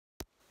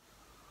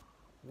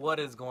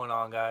What is going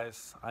on,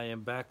 guys? I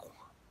am back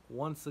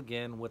once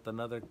again with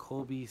another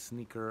Kobe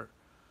sneaker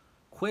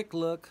quick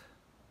look,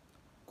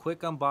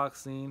 quick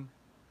unboxing.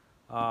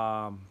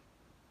 Um,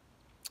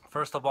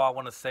 First of all, I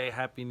want to say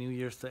Happy New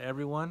Year's to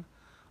everyone.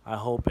 I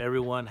hope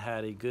everyone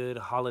had a good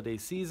holiday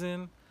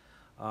season.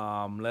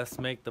 Let's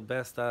make the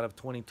best out of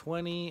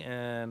 2020,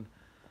 and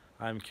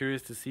I'm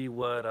curious to see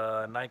what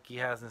Nike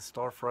has in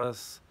store for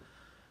us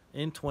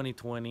in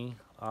 2020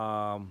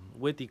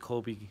 with the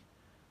Kobe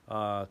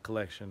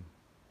collection.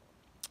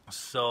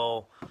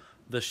 So,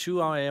 the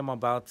shoe I am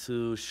about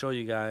to show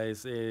you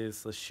guys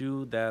is a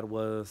shoe that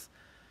was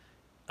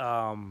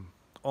um,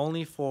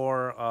 only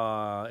for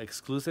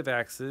exclusive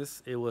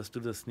access. It was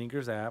through the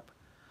sneakers app.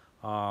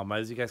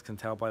 As you guys can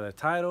tell by the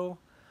title,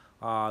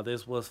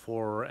 this was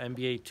for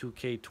NBA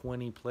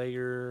 2K20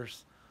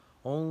 players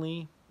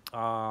only.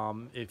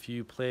 If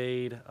you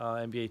played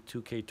NBA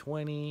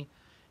 2K20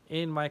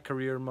 in my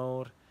career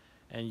mode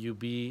and you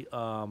beat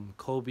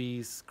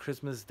Kobe's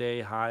Christmas Day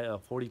high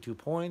of 42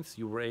 points,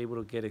 you were able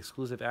to get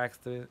exclusive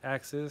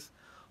access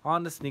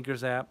on the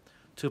sneakers app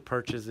to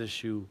purchase this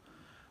shoe.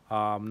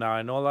 Now,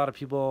 I know a lot of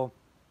people,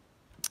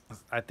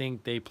 I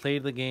think they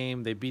played the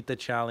game, they beat the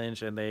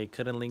challenge, and they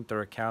couldn't link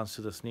their accounts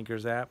to the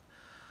sneakers app.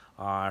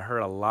 I heard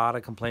a lot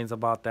of complaints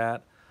about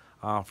that.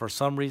 For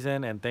some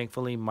reason, and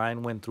thankfully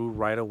mine went through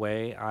right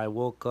away. I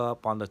woke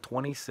up on the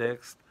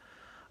 26th.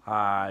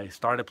 I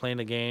started playing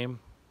the game.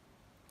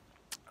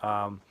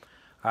 Um,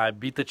 I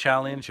beat the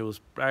challenge. It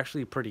was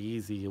actually pretty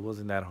easy. It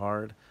wasn't that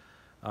hard.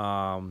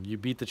 You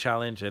beat the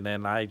challenge, and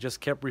then I just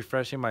kept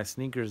refreshing my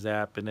sneakers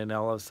app, and then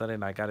all of a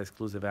sudden I got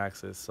exclusive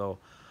access. So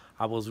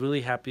I was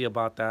really happy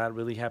about that.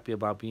 Really happy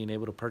about being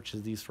able to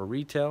purchase these for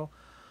retail.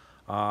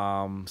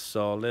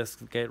 So let's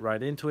get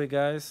right into it,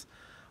 guys.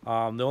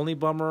 The only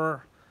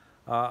bummer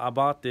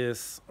about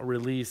this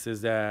release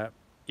is that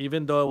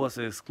even though it was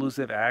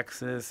exclusive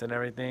access and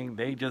everything,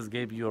 they just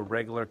gave you a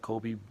regular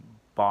Kobe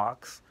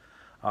box,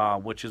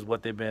 which is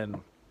what they've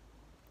been,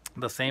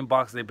 the same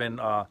box they've been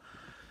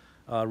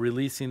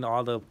releasing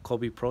all the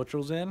Kobe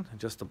Protros in.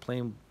 Just a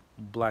plain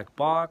black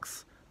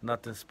box,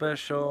 nothing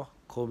special.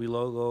 Kobe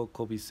logo,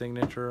 Kobe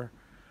signature.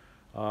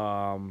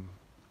 Um,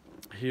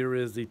 Here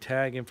is the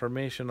tag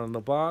information on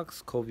the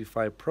box. Kobe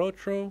 5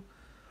 Protro.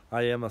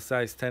 I am a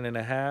size 10 and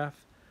a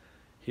half.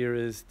 Here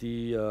is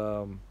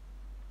the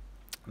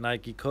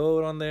Nike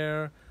code on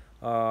there.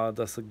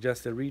 The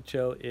suggested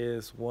retail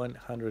is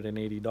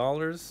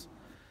 $180.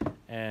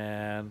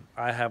 And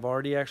I have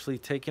already actually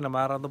taken them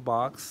out of the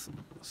box.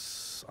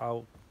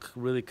 I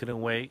really couldn't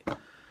wait.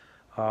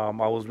 I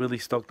was really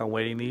stoked on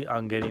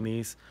on getting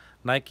these.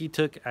 Nike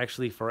took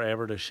actually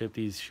forever to ship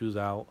these shoes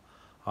out.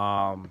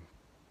 Um,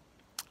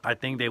 I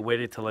think they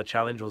waited till the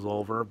challenge was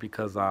over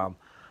because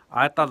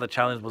I thought the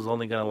challenge was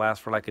only gonna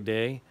last for like a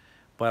day,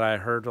 but I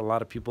heard a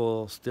lot of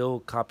people still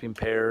copying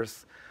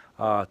pairs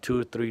 2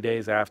 or 3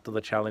 days after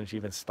the challenge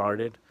even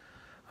started.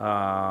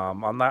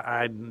 I'm not.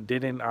 I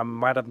didn't. I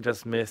might have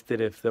just missed it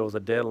if there was a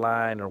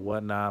deadline or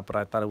whatnot, but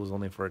I thought it was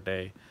only for a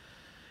day.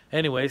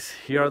 Anyways,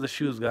 here are the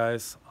shoes,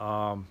 guys.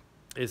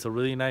 It's a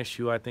really nice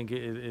shoe. I think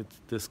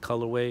it's this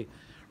colorway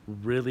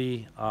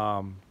really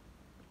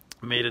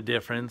made a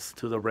difference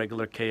to the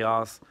regular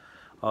Chaos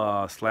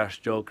slash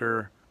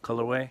Joker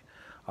colorway.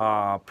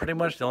 Pretty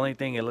much the only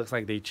thing it looks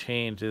like they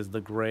changed is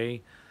the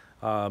gray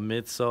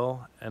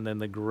midsole and then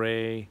the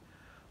gray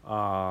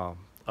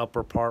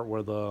upper part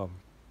where the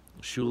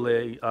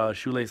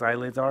shoelace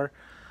eyelids are.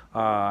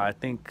 I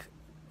think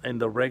in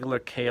the regular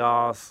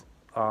Chaos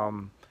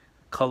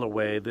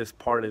colorway, this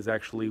part is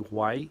actually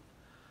white.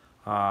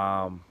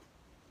 Um,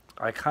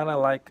 I kind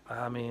of like.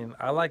 I mean,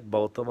 I like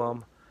both of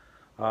them.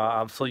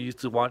 I'm so used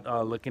to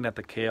looking at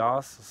the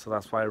Chaos, so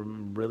that's why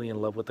I'm really in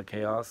love with the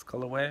Chaos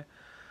colorway.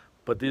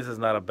 But this is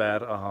not a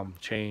bad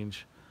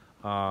change.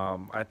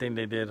 I think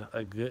they did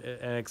an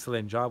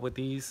excellent job with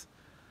these.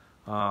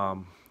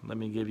 Let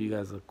me give you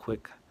guys a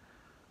quick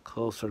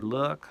closer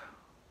look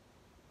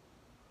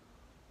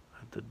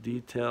at the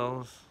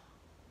details.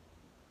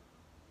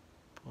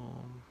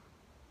 Boom.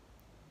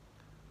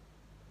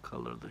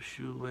 Color of the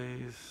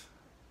shoelace.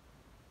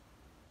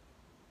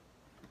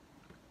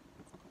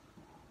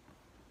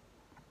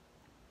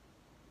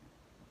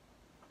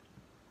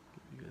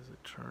 Give you guys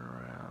a turn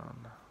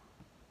around.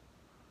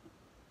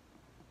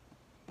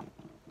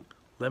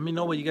 Let me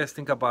know what you guys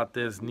think about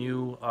this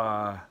new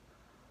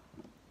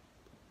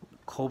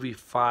Kobe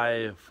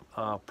 5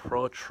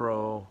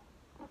 Protro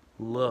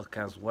look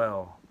as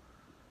well.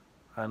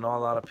 I know a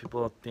lot of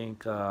people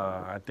think,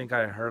 I think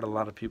I heard a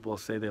lot of people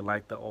say they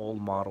like the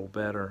old model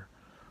better.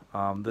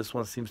 This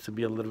one seems to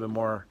be a little bit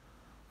more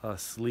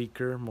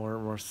sleeker,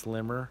 more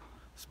slimmer,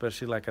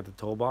 especially like at the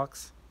toe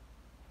box.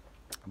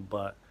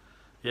 But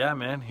yeah,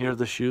 man, here are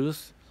the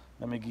shoes.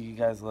 Let me give you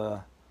guys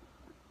a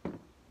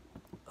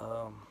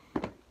um,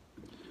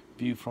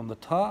 view from the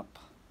top.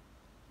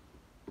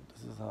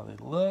 This is how they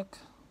look.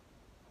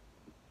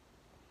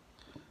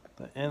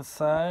 The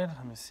inside,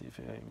 let me see if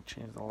I can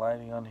change the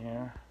lighting on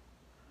here.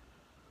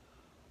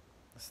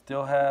 It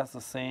still has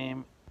the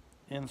same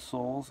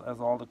insoles as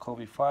all the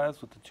Kobe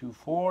 5s with the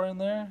 2.4 in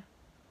there,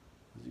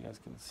 as you guys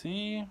can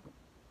see.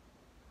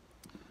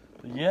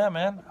 But yeah,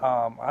 man,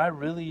 I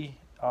really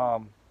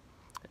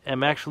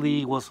am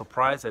actually was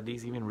surprised that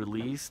these even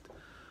released.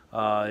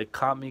 It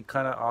caught me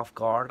kind of off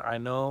guard. I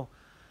know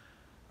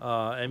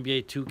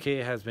NBA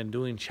 2K has been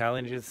doing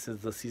challenges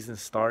since the season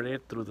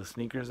started through the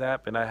sneakers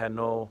app, and I had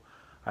no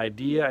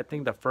idea. I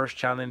think the first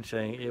challenge,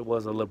 it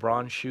was a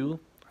LeBron shoe.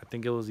 I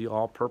think it was the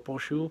all purple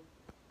shoe.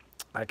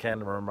 I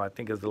can't remember. I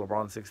think it's the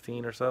LeBron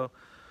 16 or so.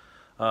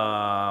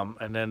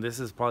 And then this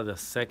is probably the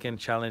second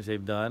challenge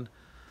they've done.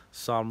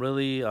 So I'm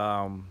really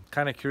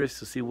kind of curious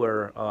to see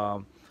where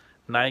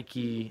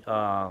Nike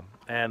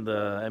and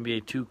the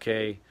NBA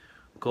 2K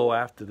go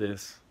after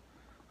this.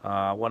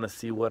 I want to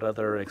see what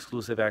other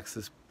exclusive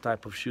access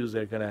type of shoes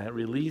they're going to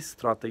release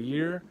throughout the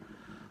year.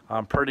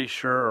 I'm pretty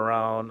sure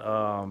around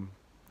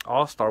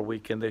All-Star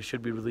Weekend they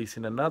should be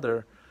releasing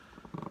another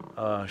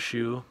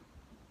shoe.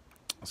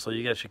 So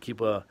you guys should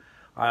keep an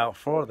eye out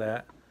for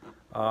that.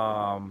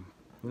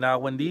 Now,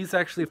 when these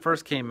actually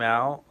first came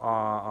out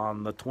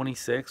on the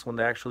 26th, when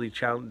the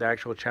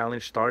actual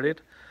challenge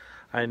started,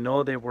 I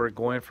know they were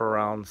going for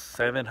around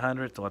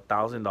 $700 to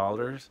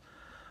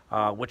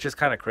 $1,000, which is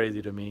kind of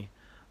crazy to me.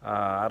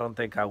 I don't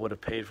think I would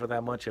have paid for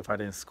that much if I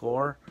didn't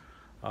score.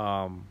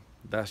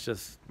 That's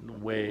just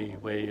way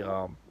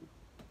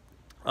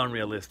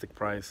unrealistic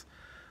price.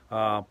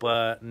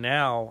 But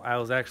now I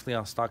was actually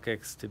on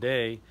StockX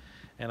today,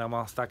 and I'm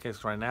on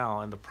StockX right now,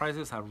 and the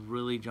prices have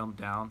really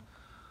jumped down.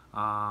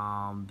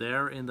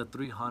 They're in the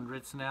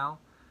 300s now,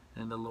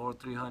 in the lower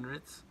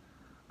 300s.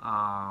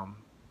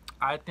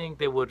 I think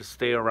they would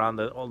stay around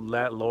that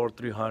lower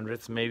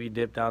 300s, maybe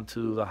dip down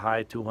to the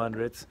high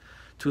 200s,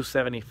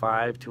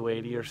 275,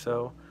 280 or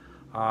so.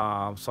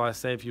 So I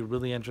say if you're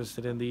really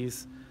interested in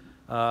these,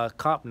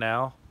 cop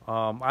now.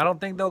 I don't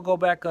think they'll go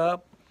back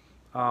up.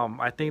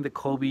 I think the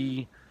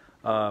Kobe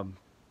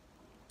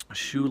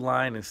shoe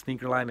line and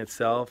sneaker line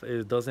itself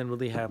doesn't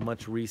really have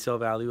much resale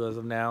value as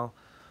of now,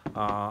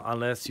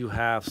 unless you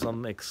have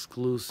some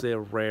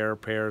exclusive rare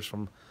pairs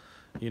from,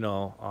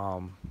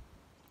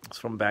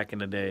 from back in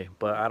the day.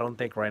 But I don't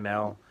think right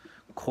now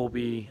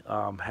Kobe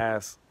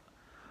has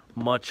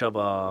much of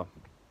a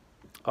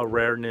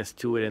rareness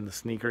to it in the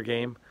sneaker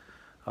game,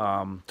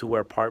 to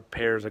where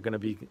pairs are going to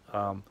be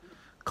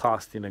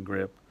costing a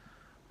grip.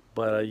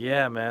 But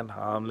yeah, man,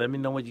 let me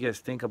know what you guys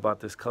think about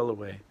this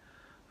colorway.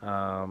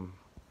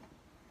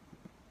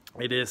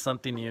 It is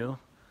something new.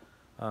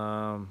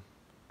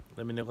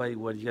 Let me know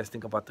what you guys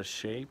think about the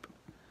shape.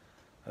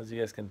 As you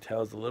guys can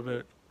tell, it's a little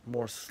bit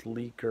more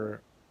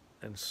sleeker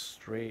and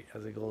straight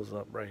as it goes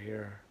up right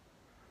here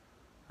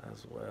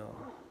as well.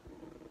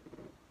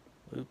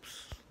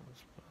 Oops.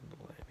 Let's put on the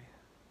lighting.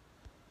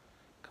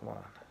 Come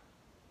on.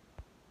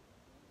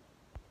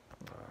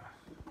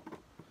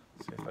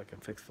 See if I can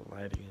fix the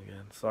lighting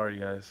again. Sorry,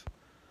 guys.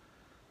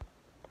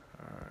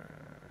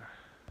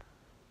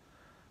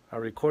 I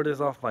record this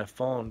off my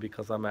phone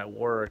because I'm at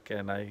work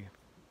and I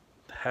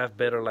have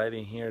better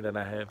lighting here than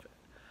I have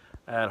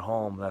at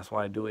home. That's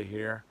why I do it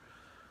here.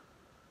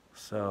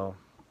 So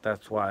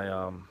that's why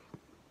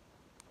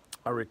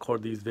I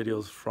record these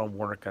videos from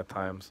work at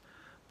times.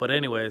 But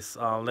anyways,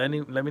 let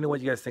me know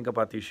what you guys think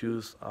about these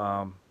shoes.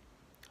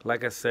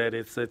 Like I said,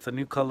 it's a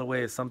new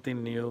colorway. It's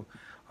something new.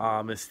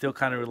 It's still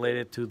kind of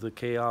related to the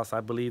Chaos. I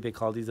believe they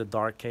call these the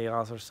Dark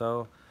Chaos or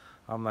so.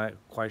 I'm not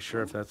quite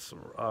sure if that's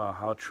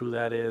how true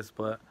that is,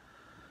 but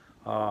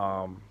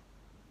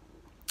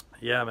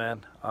yeah,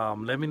 man.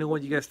 Let me know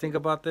what you guys think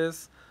about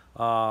this.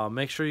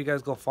 Make sure you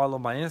guys go follow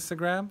my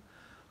Instagram.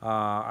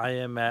 I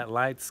am at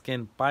Light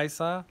Skin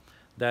Paisa.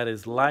 That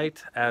is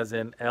light as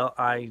in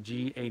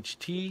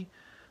L-I-G-H-T,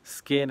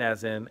 skin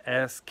as in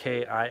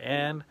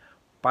S-K-I-N,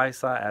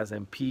 Paisa as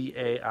in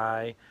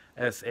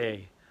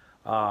P-A-I-S-A.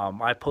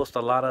 I post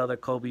a lot of other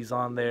Kobe's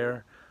on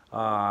there.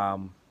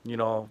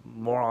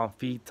 More on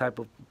feed type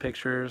of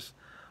pictures.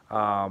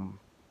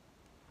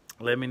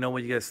 Let me know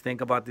what you guys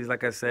think about these,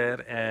 like I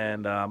said,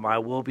 and I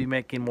will be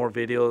making more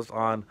videos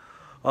on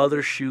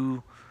other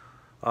shoe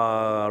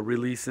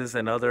releases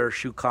and other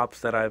shoe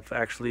cops that I've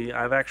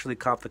actually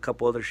copped a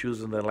couple other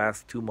shoes in the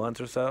last 2 months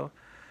or so,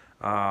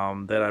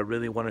 that I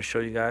really want to show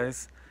you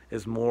guys.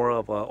 Is more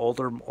of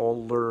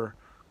older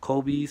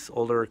Kobe's,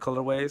 older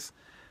colorways,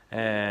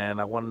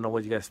 and I want to know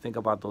what you guys think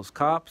about those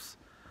cops.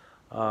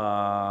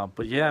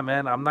 But yeah,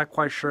 man, I'm not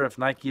quite sure if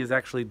Nike is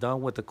actually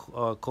done with the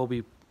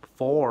Kobe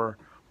 4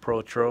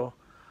 Protro,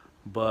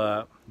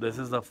 but this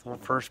is the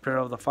first pair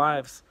of the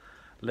 5s.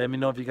 Let me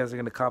know if you guys are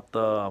going to cop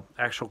the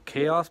actual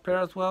Chaos pair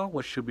as well,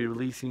 which should be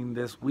releasing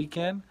this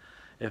weekend.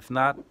 If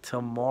not,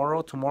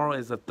 tomorrow. Tomorrow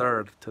is the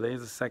 3rd. Today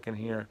is the 2nd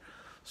here.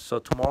 So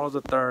tomorrow's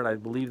the 3rd. I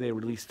believe they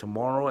release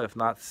tomorrow, if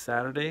not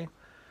Saturday.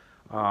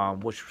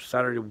 Which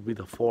Saturday will be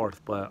the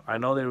 4th. But I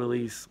know they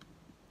release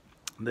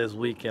this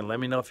weekend. Let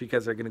me know if you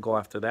guys are going to go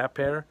after that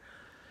pair.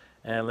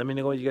 And let me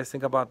know what you guys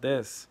think about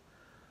this.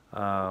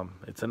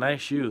 It's a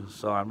nice shoe.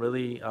 So I'm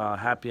really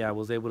happy I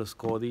was able to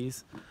score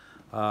these.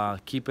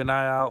 Keep an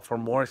eye out for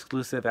more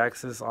exclusive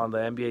access on the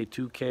NBA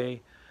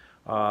 2K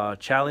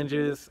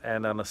challenges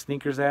and on the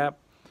sneakers app.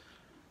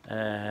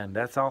 And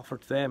that's all for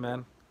today,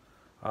 man.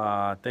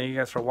 Thank you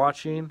guys for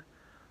watching.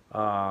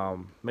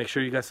 Make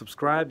sure you guys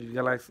subscribe if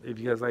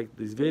you guys like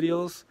these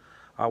videos.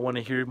 I want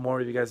to hear more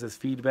of you guys'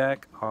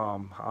 feedback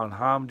on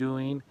how I'm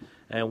doing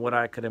and what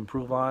I could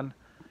improve on.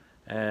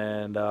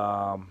 And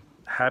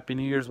Happy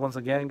New Year's once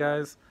again,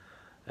 guys.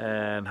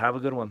 And have a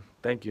good one.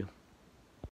 Thank you.